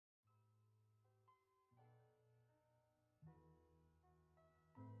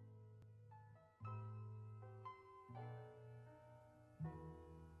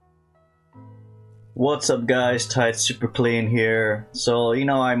What's up guys, Tide Super Clean here. So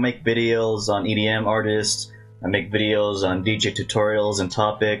I make videos on EDM artists, I make videos on DJ tutorials and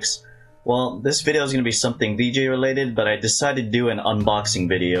topics. Well, this video is going to be something DJ related, but I decided to do an unboxing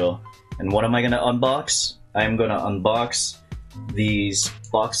video. And what am I going to unbox? I'm going to unbox these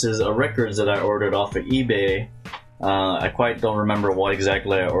boxes of records that I ordered off of eBay. I quite don't remember what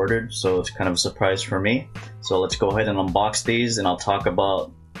exactly I ordered, so it's kind of a surprise for me. So let's go ahead and unbox these and I'll talk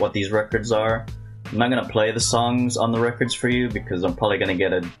about what these records are. I'm not going to play the songs on the records for you because I'm probably going to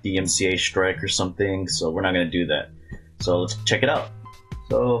get a DMCA strike or something, so we're not going to do that. So let's check it out.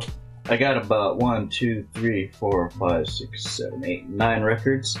 So I got about 1, 2, 3, 4, 5, 6, 7, 8, 9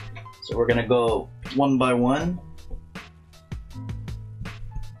 records. So we're going to go one by one.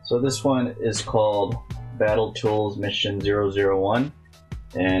 So this one is called Battle Tools Mission 001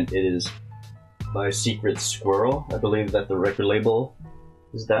 and it is by Secret Squirrel. I believe that the record label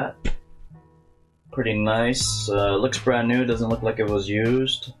is that. Pretty nice. Looks brand new, doesn't look like it was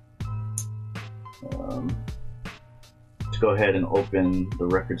used. Let's go ahead and open the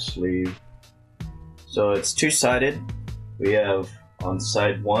record sleeve. So it's two-sided. We have on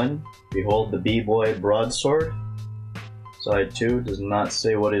side 1, Behold the B-Boy Broadsword. Side 2 does not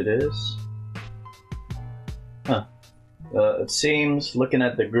say what it is. It seems, looking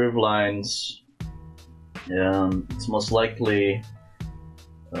at the groove lines, it's most likely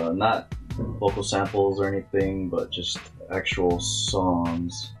not vocal samples or anything, but just actual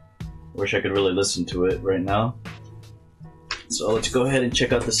songs. Wish I could really listen to it right now. So let's go ahead and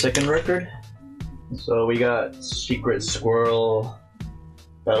check out the second record. So we got Secret Squirrel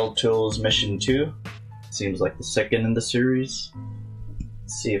Battle Tools Mission 2. Seems like the second in the series.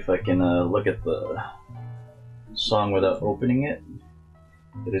 Let's see if I can look at the song without opening it.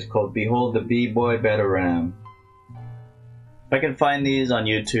 It is called Behold the B-Boy Bataram. If I can find these on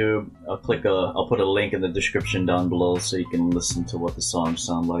YouTube, I'll put a link in the description down below so you can listen to what the songs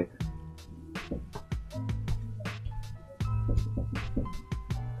sound like.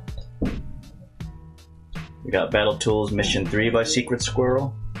 We got Battle Tools Mission 3 by Secret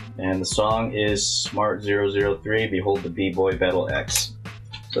Squirrel, and the song is Smart 003 Behold the B-Boy Battle X.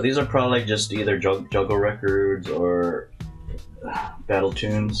 So these are probably just either Juggle Records or Battle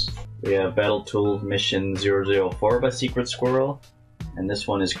Tunes. We have Battle Tools Mission 004 by Secret Squirrel, and this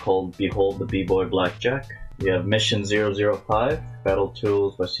one is called Behold the B-Boy Blackjack. We have Mission 005, Battle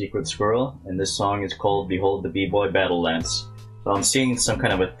Tools by Secret Squirrel, and this song is called Behold the B-Boy Battle Lance. So I'm seeing some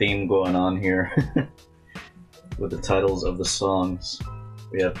kind of a theme going on here with the titles of the songs.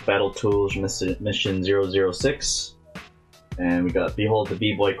 We have Battle Tools Mission 006, and we got Behold the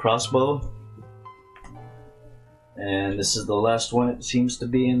B-Boy Crossbow. And this is the last one it seems to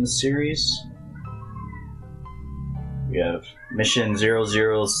be in the series. We have Mission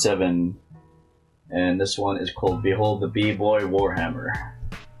 007, and this one is called Behold the B-Boy Warhammer.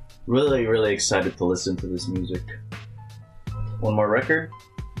 Really excited to listen to this music. One more record.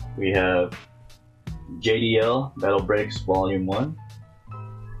 We have JDL Battle Breaks Volume 1.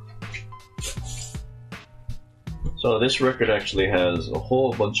 So this record actually has a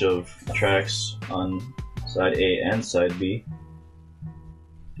whole bunch of tracks on side A and side B.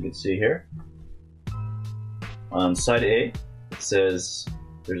 You can see here. On side A, it says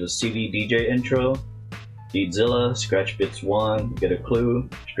there's a CD DJ intro, Beatzilla, Scratch Bits 1, Get a Clue,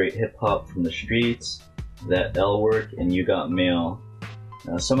 Straight Hip Hop from the Streets, That L Work, and You Got Mail.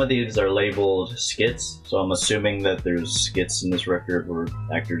 Now, some of these are labeled skits, so I'm assuming that there's skits in this record where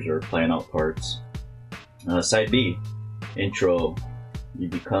actors are playing out parts. Side B, intro, You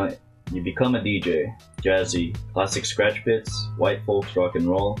Become a DJ, Jazzy, Classic Scratch Bits, White Folks Rock and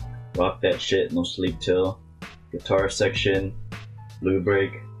Roll, Rock That Shit, No Sleep Till, Guitar section, Blue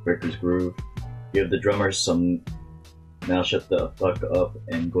Break, Breaker's Groove, Give the Drummers Some Now Shut the Fuck Up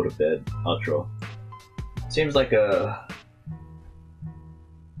and Go to Bed, outro. Seems like a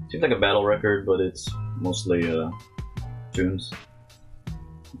battle record, but it's mostly tunes.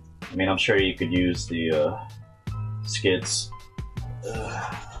 I mean, I'm sure you could use the skits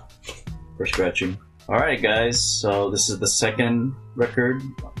for scratching. Alright guys, so this is the second record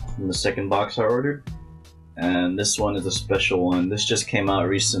from the second box I ordered, and this one is a special one. This just came out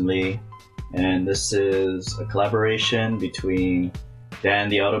recently, and this is a collaboration between Dan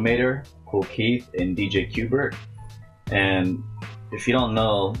the Automator, Kool Keith, and DJ Qbert. And if you don't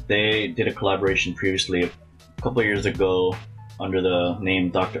know, they did a collaboration previously a couple years ago under the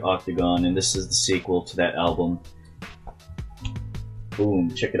name Dr. Octagon, and this is the sequel to that album.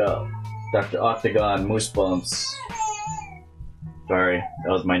 Boom, check it out. Dr. Octagon, Moose Bumps. Sorry,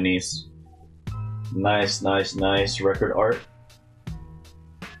 that was my niece. Nice record art.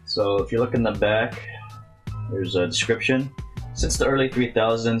 So if you look in the back, there's a description. Since the early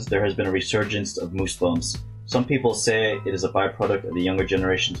 3000s, there has been a resurgence of moose bumps. Some people say it is a byproduct of the younger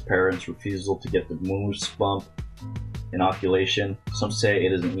generation's parents' refusal to get the moose bump inoculation. Some say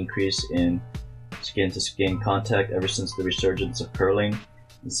it is an increase in skin-to-skin contact ever since the resurgence of curling.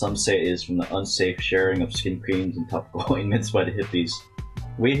 And some say it is from the unsafe sharing of skin creams and topical ointments by the hippies.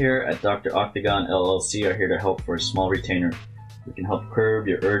 We here at Dr. Octagon LLC are here to help for a small retainer. We can help curb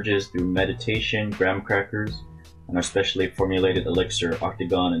your urges through meditation, graham crackers, and our specially formulated elixir,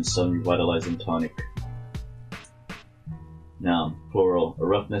 Octagon and Sun Revitalizing Tonic. Noun, plural, a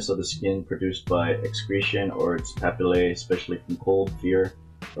roughness of the skin produced by excretion or its papillae, especially from cold, fear,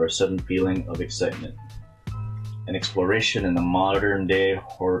 or a sudden feeling of excitement. An exploration in the modern day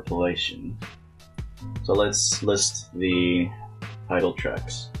horripilation. So let's list the title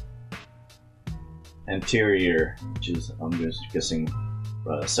tracks. Anterior, which is, I'm just guessing,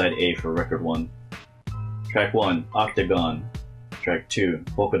 side A for record 1. Track 1, Octagon. Track 2,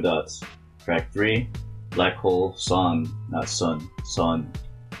 Polka Dots. Track 3, Black Hole, Son, not Sun, Son.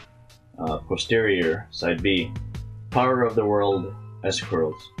 Posterior, side B, Power of the World,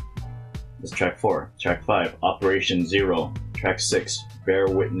 S-Curls. That's track 4. Track 5, Operation Zero. Track 6, Bear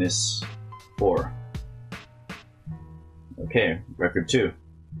Witness 4. Okay, record 2,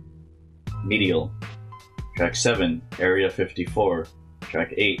 Medial. Track 7, Area 54.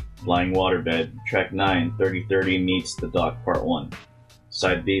 Track 8, Flying Waterbed. Track 9, 3030 Meets the Dock Part 1.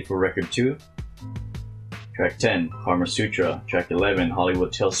 Side B for record 2. Track 10, Karma Sutra. Track 11,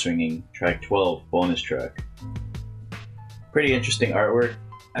 Hollywood Tail Swinging. Track 12, bonus track. Pretty interesting artwork.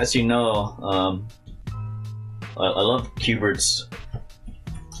 As you know, I love Q*bert's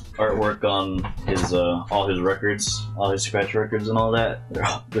artwork on his all his records, all his scratch records and all that.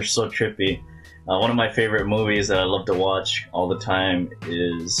 They're so trippy. One of my favorite movies that I love to watch all the time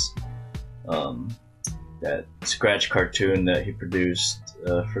is that scratch cartoon that he produced.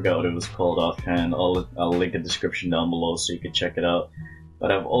 I forgot what it was called offhand. I'll link a description down below so you can check it out.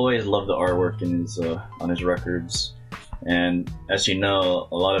 But I've always loved the artwork in his on his records. And as you know,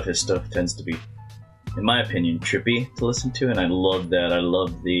 a lot of his stuff tends to be, in my opinion, trippy to listen to, and I love that. I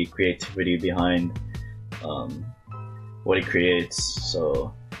love the creativity behind what he creates.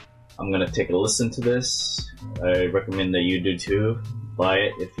 So I'm gonna take a listen to this. I recommend that you do too. Buy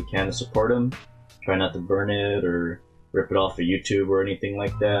it if you can to support him. Try not to burn it or rip it off of YouTube or anything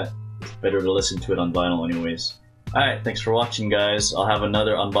like that. It's better to listen to it on vinyl anyways. Alright, thanks for watching, guys. I'll have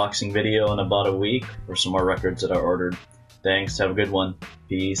another unboxing video in about a week for some more records that I ordered. Thanks, have a good one.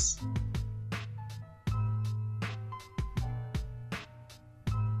 Peace.